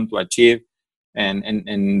you want to achieve.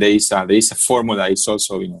 And there is a formula. It's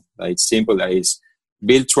also that it's simple. That is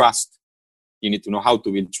build trust. You need to know how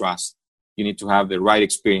to build trust. You need to have the right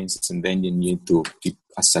experiences, and then you need to,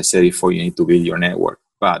 as I said before, you need to build your network.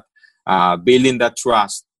 But building that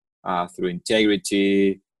trust through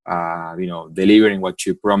integrity, delivering what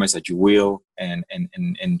you promise that you will, and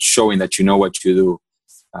showing that you know what you do,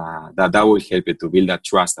 that will help you to build that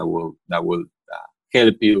trust that will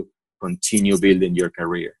help you continue building your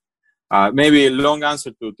career. Maybe a long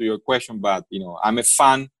answer to your question, but I'm a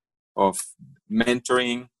fan of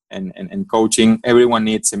mentoring and coaching. Everyone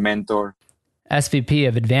needs a mentor. SVP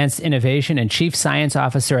of Advanced Innovation and Chief Science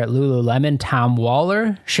Officer at Lululemon, Tom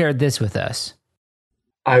Waller, shared this with us.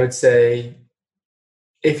 I would say,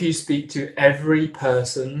 if you speak to every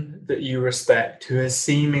person that you respect who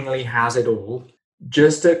seemingly has it all,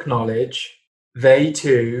 just acknowledge they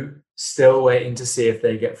too still waiting to see if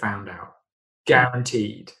they get found out.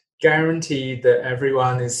 Guaranteed that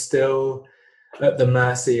everyone is still at the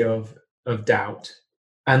mercy of doubt.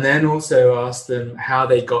 And then also ask them how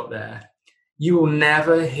they got there. You will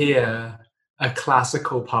never hear a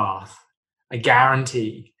classical path, I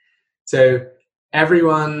guarantee. So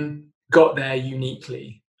everyone got there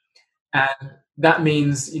uniquely. And that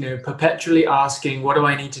means, perpetually asking, what do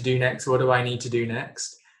I need to do next? What do I need to do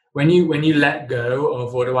next? When you let go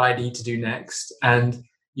of what do I need to do next, and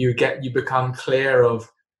you become clear of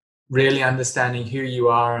really understanding who you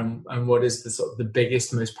are and what is the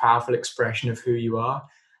biggest, most powerful expression of who you are,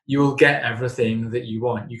 you will get everything that you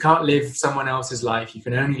want. You can't live someone else's life. You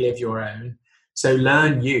can only live your own. So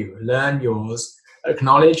learn yours,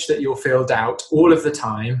 acknowledge that you'll feel doubt all of the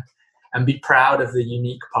time, and be proud of the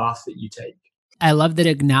unique path that you take. I love that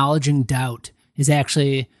acknowledging doubt is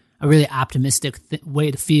actually a really optimistic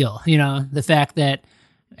way to feel. The fact that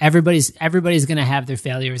everybody's going to have their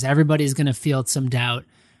failures. Everybody's going to feel some doubt.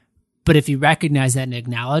 But if you recognize that and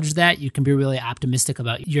acknowledge that, you can be really optimistic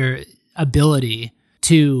about your ability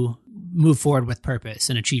to move forward with purpose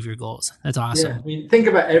and achieve your goals. That's awesome. Yeah, think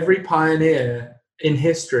about every pioneer in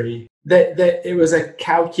history. That it was a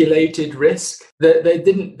calculated risk that they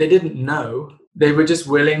didn't know. They were just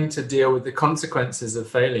willing to deal with the consequences of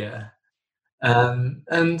failure, and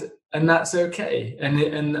that's okay.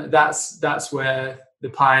 And that's where the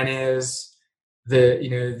pioneers,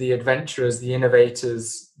 the adventurers, the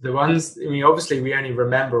innovators, the ones. Obviously we only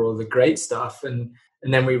remember all the great stuff, and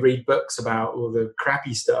then we read books about all the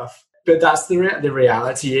crappy stuff. But that's the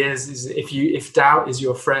reality is if doubt is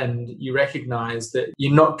your friend, you recognize that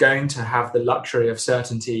you're not going to have the luxury of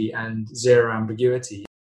certainty and zero ambiguity.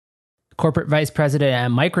 Corporate Vice President at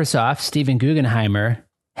Microsoft, Steven Guggenheimer,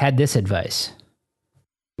 had this advice.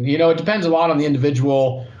 It depends a lot on the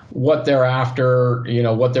individual, what they're after,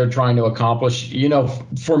 what they're trying to accomplish.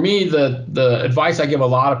 For me, the advice I give a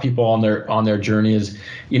lot of people on their journey is,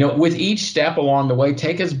 with each step along the way,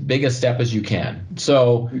 take as big a step as you can.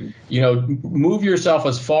 So, move yourself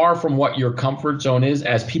as far from what your comfort zone is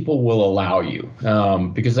as people will allow you,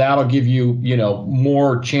 because that'll give you,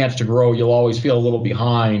 more chance to grow. You'll always feel a little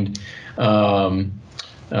behind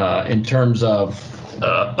in terms of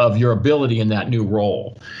your ability in that new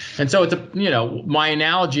role. And so my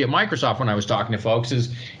analogy at Microsoft when I was talking to folks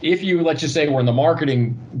is, if you, let's just say we're in the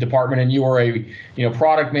marketing department and you are a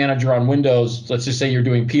product manager on Windows, let's just say you're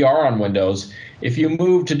doing PR on Windows. If you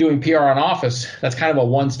move to doing PR on Office, that's kind of a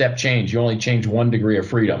one-step change. You only change 1 degree of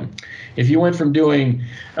freedom. If you went from doing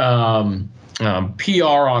PR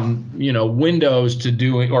on Windows to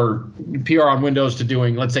doing, or PR on Windows to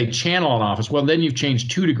doing, let's say, channel in Office, well, then you've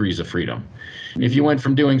changed 2 degrees of freedom. If you went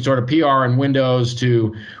from doing sort of PR in Windows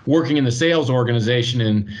to working in the sales organization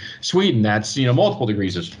in Sweden, that's multiple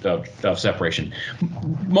degrees of separation.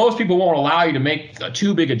 Most people won't allow you to make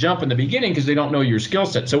too big a jump in the beginning because they don't know your skill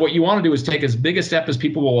set. So what you want to do is take as big a step as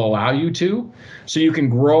people will allow you to, so you can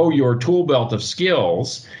grow your tool belt of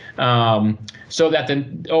skills. So that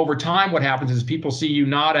then over time, what happens is people see you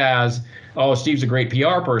not as, oh, Steve's a great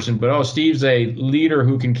PR person, but, oh, Steve's a leader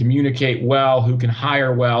who can communicate well, who can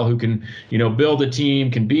hire well, who can, build a team,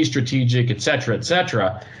 can be strategic, et cetera, et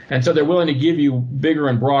cetera. And so they're willing to give you bigger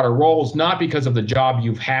and broader roles, not because of the job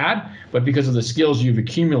you've had, but because of the skills you've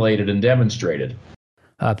accumulated and demonstrated.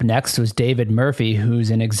 Up next was David Murphy, who's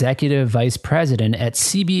an executive vice president at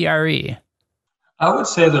CBRE. I would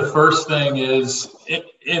say the first thing is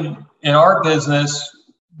in our business,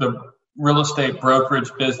 the real estate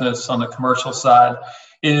brokerage business on the commercial side,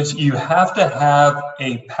 is you have to have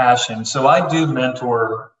a passion. So I do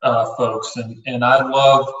mentor folks, and I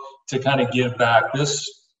love to kind of give back. This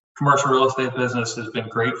commercial real estate business has been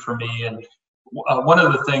great for me. And one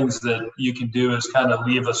of the things that you can do is kind of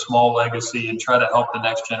leave a small legacy and try to help the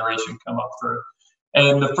next generation come up through.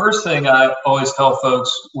 And the first thing I always tell folks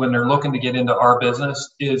when they're looking to get into our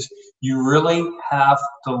business is you really have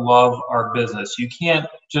to love our business. You can't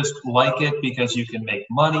just like it because you can make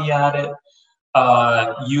money at it.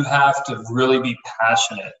 You have to really be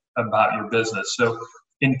passionate about your business. So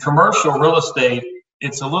in commercial real estate,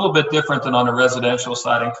 it's a little bit different than on a residential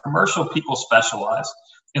side. In commercial, people specialize.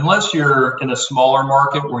 Unless you're in a smaller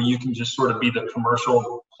market where you can just sort of be the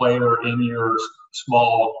commercial player in your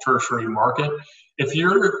small tertiary market, if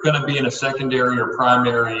you're going to be in a secondary or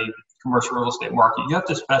primary commercial real estate market, you have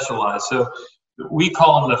to specialize. So we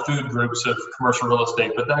call them the food groups of commercial real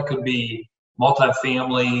estate, but that could be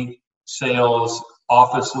multifamily sales,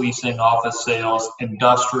 office leasing, office sales,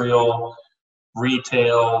 industrial,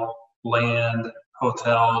 retail, land,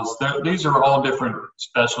 hotels. These are all different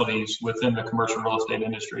specialties within the commercial real estate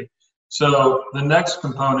industry. So the next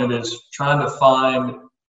component is trying to find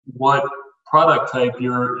what product type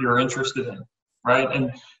you're interested in, right?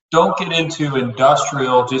 And don't get into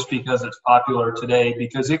industrial just because it's popular today,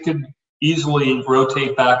 because it could easily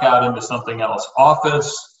rotate back out into something else.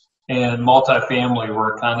 Office and multifamily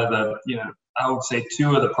were kind of the, I would say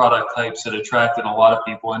 2 of the product types that attracted a lot of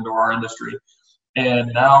people into our industry.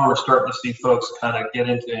 And now we're starting to see folks kind of get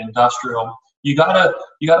into industrial. You gotta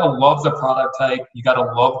love the product type, you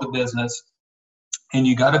gotta love the business, and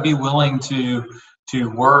you gotta be willing to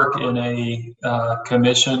work in a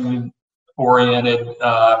commission-oriented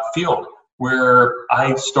field where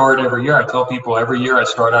I start every year. I tell people every year I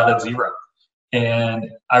start out at 0,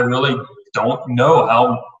 and I really don't know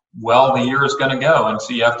how well the year is going to go, and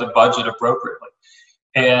so you have to budget appropriately.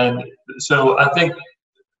 And so I think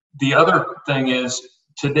the other thing is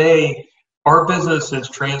today our business has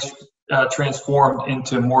transformed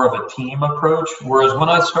into more of a team approach, whereas when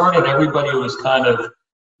I started, everybody was kind of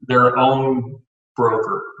their own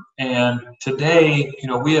broker. And today,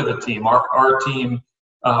 we have a team. Our team,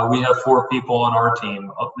 we have 4 people on our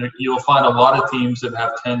team. You'll find a lot of teams that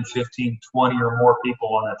have 10, 15, 20 or more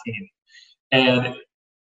people on a team. And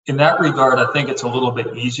in that regard, I think it's a little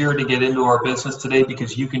bit easier to get into our business today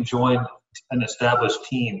because you can join an established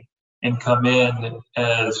team and come in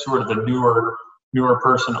as sort of a newer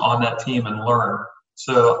person on that team and learn.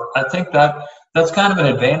 So I think that's kind of an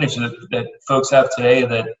advantage that folks have today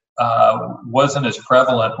that wasn't as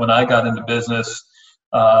prevalent when I got into business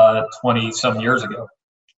 20 some years ago.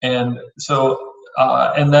 And so,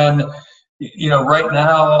 and then, right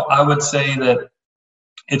now I would say that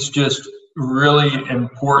it's just really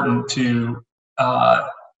important to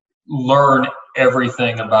learn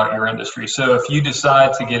everything about your industry. So if you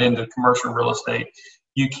decide to get into commercial real estate,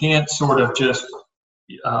 you can't sort of just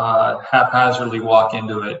haphazardly walk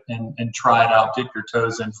into it and try it out, dip your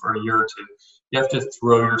toes in for a year or 2. You have to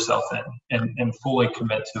throw yourself in and fully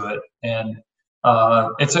commit to it. And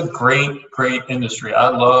it's a great industry. I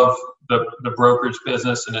love the brokerage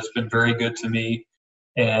business, and it's been very good to me.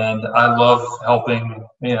 And I love helping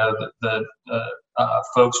the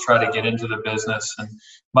folks try to get into the business. And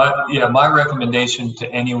my recommendation to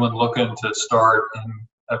anyone looking to start in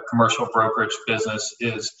a commercial brokerage business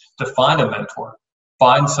is to find a mentor,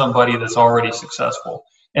 find somebody that's already successful.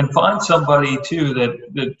 And find somebody too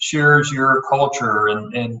that shares your culture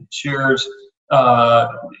and shares.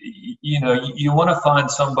 You want to find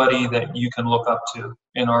somebody that you can look up to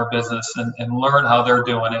in our business and learn how they're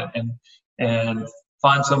doing it and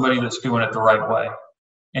find somebody that's doing it the right way.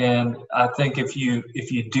 And I think if you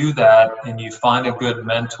do that and you find a good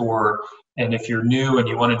mentor, and if you're new and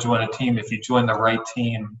you want to join a team, if you join the right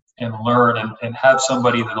team and learn and have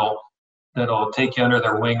somebody that'll take you under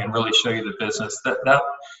their wing and really show you the business,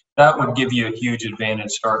 that would give you a huge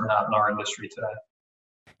advantage starting out in our industry today.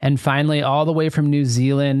 And finally, all the way from New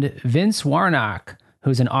Zealand, Vince Warnock,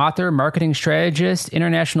 who's an author, marketing strategist,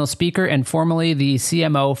 international speaker, and formerly the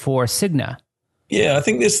CMO for Cigna. Yeah, I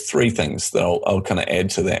think there's three things that I'll kind of add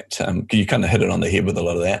to that. You kind of hit it on the head with a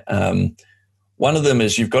lot of that. One of them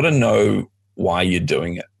is you've got to know why you're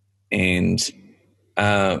doing it. And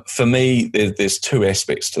for me, there's two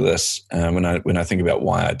aspects to this when I think about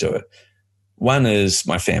why I do it. One is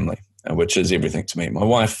my family, which is everything to me. My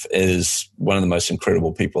wife is one of the most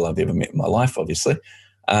incredible people I've ever met in my life, obviously.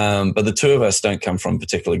 But the two of us don't come from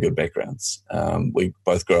particularly good backgrounds. We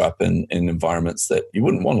both grew up in environments that you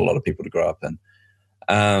wouldn't want a lot of people to grow up in.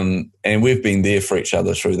 And we've been there for each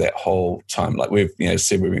other through that whole time. Like we've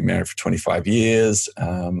said we've been married for 25 years,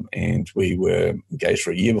 and we were engaged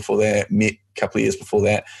for a year before that, met a couple of years before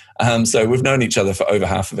that. So we've known each other for over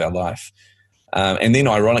half of our life. And then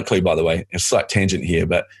ironically, by the way, a slight tangent here,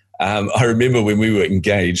 but I remember when we were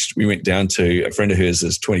engaged, we went down to a friend of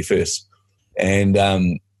hers' 21st.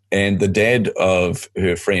 And the dad of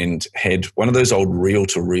her friend had one of those old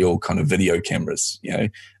reel-to-reel kind of video cameras,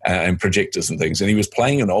 and projectors and things. And he was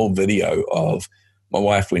playing an old video of my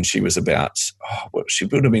wife when she was about, she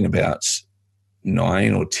would have been about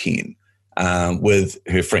 9 or 10, with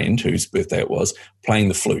her friend, whose birthday it was, playing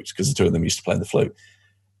the flute, because the two of them used to play the flute.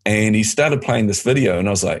 And he started playing this video, and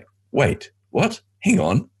I was like, wait, what? Hang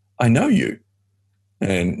on, I know you.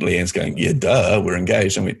 And Leanne's going, yeah, duh, we're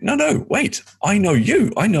engaged. And we went, no, wait, I know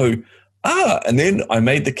you. I know, and then I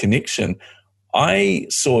made the connection. I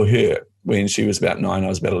saw her when she was about 9, I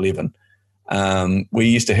was about 11. We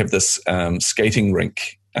used to have this skating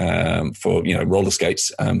rink for, roller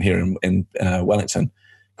skates here in Wellington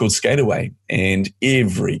called Skateaway. And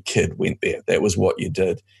every kid went there. That was what you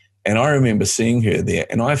did. And I remember seeing her there,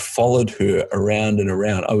 and I followed her around and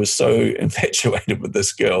around. I was so infatuated with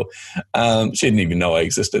this girl. She didn't even know I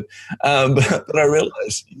existed. But I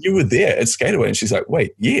realized, you were there at Skateaway. And she's like,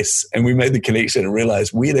 wait, yes. And we made the connection and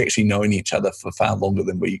realized we had actually known each other for far longer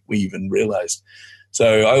than we even realized.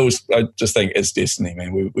 So I just think it's destiny,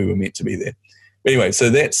 man. We were meant to be there. But anyway,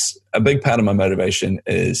 so that's a big part of my motivation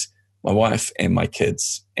is my wife and my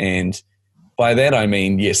kids. And by that, I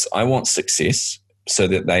mean, yes, I want success so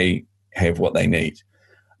that they have what they need.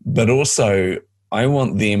 But also, I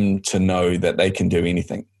want them to know that they can do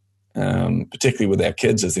anything, particularly with our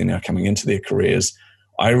kids as they're now coming into their careers.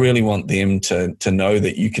 I really want them to know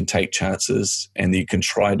that you can take chances and that you can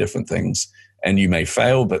try different things. And you may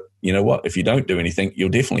fail, but you know what? If you don't do anything, you'll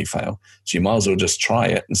definitely fail. So you might as well just try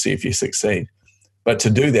it and see if you succeed. But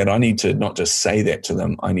to do that, I need to not just say that to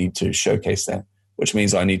them, I need to showcase that, which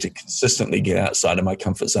means I need to consistently get outside of my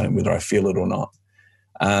comfort zone, whether I feel it or not.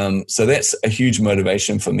 So that's a huge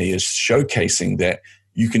motivation for me, is showcasing that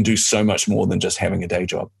you can do so much more than just having a day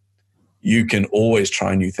job. You can always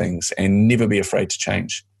try new things and never be afraid to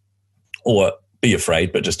change, or be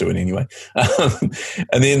afraid, but just do it anyway.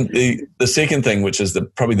 And then the second thing, which is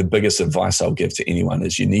probably the biggest advice I'll give to anyone,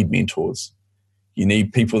 is you need mentors. You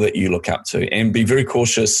need people that you look up to, and be very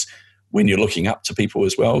cautious when you're looking up to people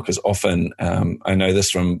as well, because often I know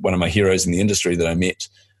this from one of my heroes in the industry that I met,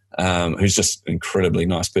 who's just an incredibly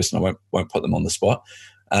nice person. I won't put them on the spot.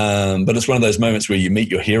 But it's one of those moments where you meet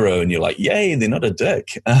your hero and you're like, yay, they're not a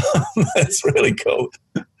dick. It's really cool.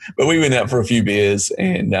 But we went out for a few beers,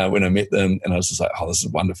 and when I met them, and I was just like, oh, this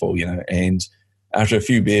is wonderful, And after a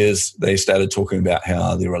few beers, they started talking about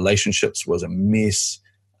how their relationships was a mess.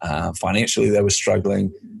 Financially, they were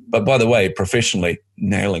struggling. But by the way, professionally,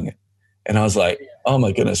 nailing it. And I was like, oh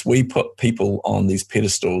my goodness, we put people on these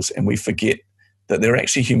pedestals and we forget that they're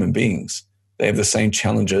actually human beings. They have the same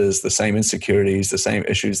challenges, the same insecurities, the same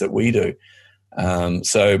issues that we do.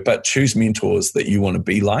 But choose mentors that you want to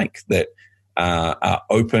be like, that are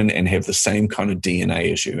open and have the same kind of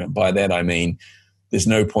DNA as you. And by that, I mean, there's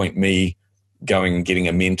no point me going and getting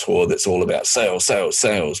a mentor that's all about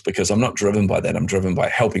sales, because I'm not driven by that. I'm driven by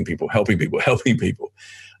helping people.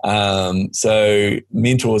 So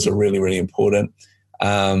mentors are really, really important.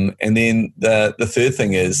 And then the third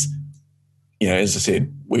thing is, as I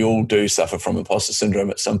said, we all do suffer from imposter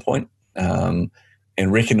syndrome at some point, and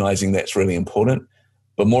recognizing that's really important.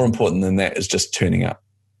 But more important than that is just turning up.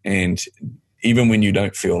 And even when you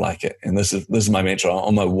don't feel like it, and this is my mantra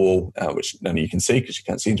on my wall, which none of you can see because you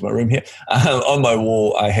can't see into my room here. On my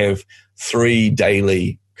wall, I have 3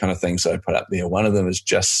 daily kind of things I put up there. One of them is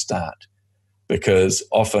just start, because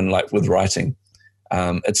often, like with writing,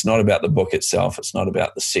 It's not about the book itself. It's not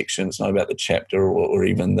about the section. It's not about the chapter or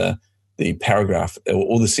even the paragraph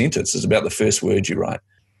or the sentence. It's about the first word you write.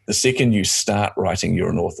 The second you start writing, you're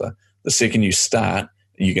an author. The second you start,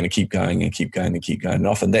 you're going to keep going and keep going and keep going. And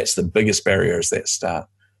often that's the biggest barrier, is that start.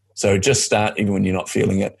 So just start even when you're not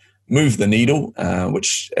feeling it. Move the needle,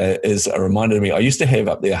 which is a reminder to me. I used to have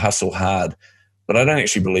up there hustle hard, but I don't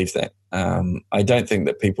actually believe that. I don't think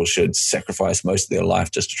that people should sacrifice most of their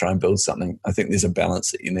life just to try and build something. I think there's a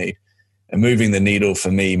balance that you need. And moving the needle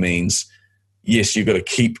for me means, yes, you've got to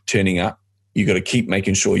keep turning up. You've got to keep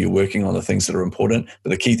making sure you're working on the things that are important. But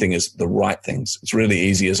the key thing is the right things. It's really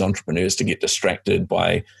easy as entrepreneurs to get distracted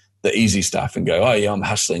by the easy stuff and go, oh yeah, I'm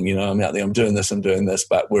hustling, I'm out there, I'm doing this.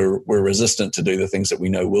 But we're resistant to do the things that we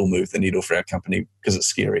know will move the needle for our company because it's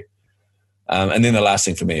scary. And then the last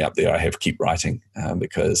thing for me up there, I have keep writing,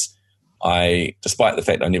 because despite the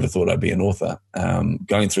fact I never thought I'd be an author,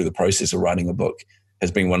 going through the process of writing a book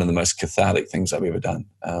has been one of the most cathartic things I've ever done.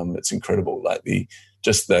 It's incredible. Like the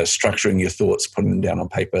structuring your thoughts, putting them down on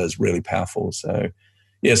paper is really powerful. So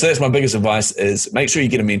that's my biggest advice, is make sure you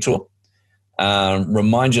get a mentor.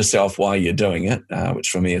 Remind yourself why you're doing it, which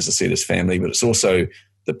for me, as I said, is family, but it's also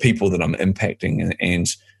the people that I'm impacting. And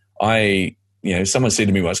someone said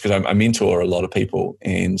to me once, because I mentor a lot of people,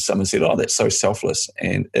 and someone said, oh, that's so selfless.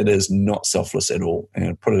 And it is not selfless at all. And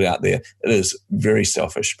I put it out there. It is very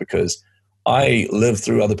selfish, because I live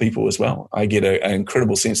through other people as well. I get an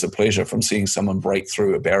incredible sense of pleasure from seeing someone break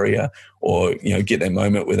through a barrier or, get that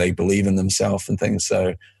moment where they believe in themselves and things.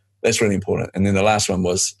 So that's really important. And then the last one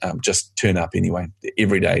was just turn up anyway.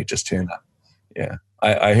 Every day, just turn up. Yeah.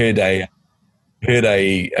 I heard a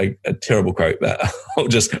terrible quote, but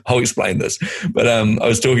I'll explain this. But I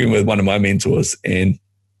was talking with one of my mentors, and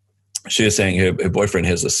she was saying her boyfriend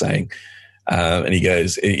has this saying, and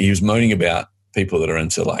he was moaning about people that are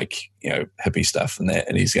into hippie stuff and that,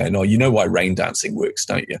 and he's going, "Oh, you know why rain dancing works,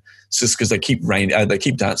 don't you? It's just because they keep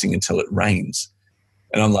dancing until it rains."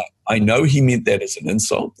 And I'm like, I know he meant that as an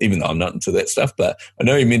insult, even though I'm not into that stuff, but I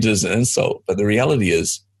know he meant it as an insult. But the reality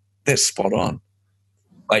is that's spot on.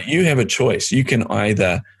 Like, you have a choice. You can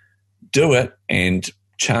either do it and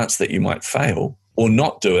chance that you might fail, or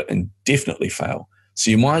not do it and definitely fail.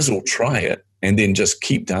 So you might as well try it and then just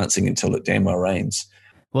keep dancing until it damn well rains.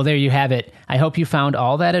 Well, there you have it. I hope you found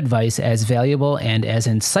all that advice as valuable and as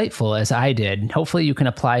insightful as I did. Hopefully you can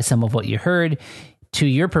apply some of what you heard to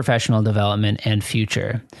your professional development and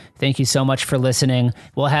future. Thank you so much for listening.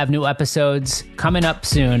 We'll have new episodes coming up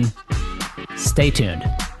soon. Stay tuned.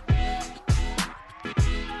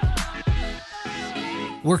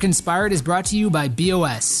 Work Inspired is brought to you by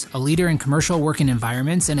BOS, a leader in commercial working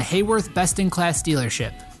environments and a Hayworth best-in-class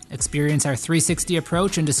dealership. Experience our 360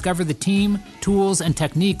 approach and discover the team, tools, and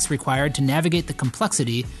techniques required to navigate the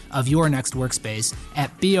complexity of your next workspace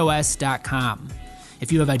at BOS.com.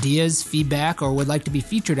 If you have ideas, feedback, or would like to be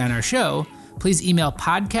featured on our show, please email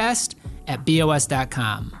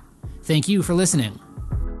podcast@BOS.com. Thank you for listening.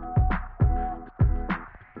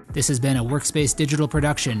 This has been a Workspace Digital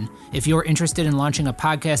production. If you're interested in launching a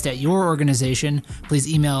podcast at your organization,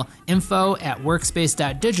 please email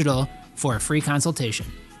info@workspace.digital for a free consultation.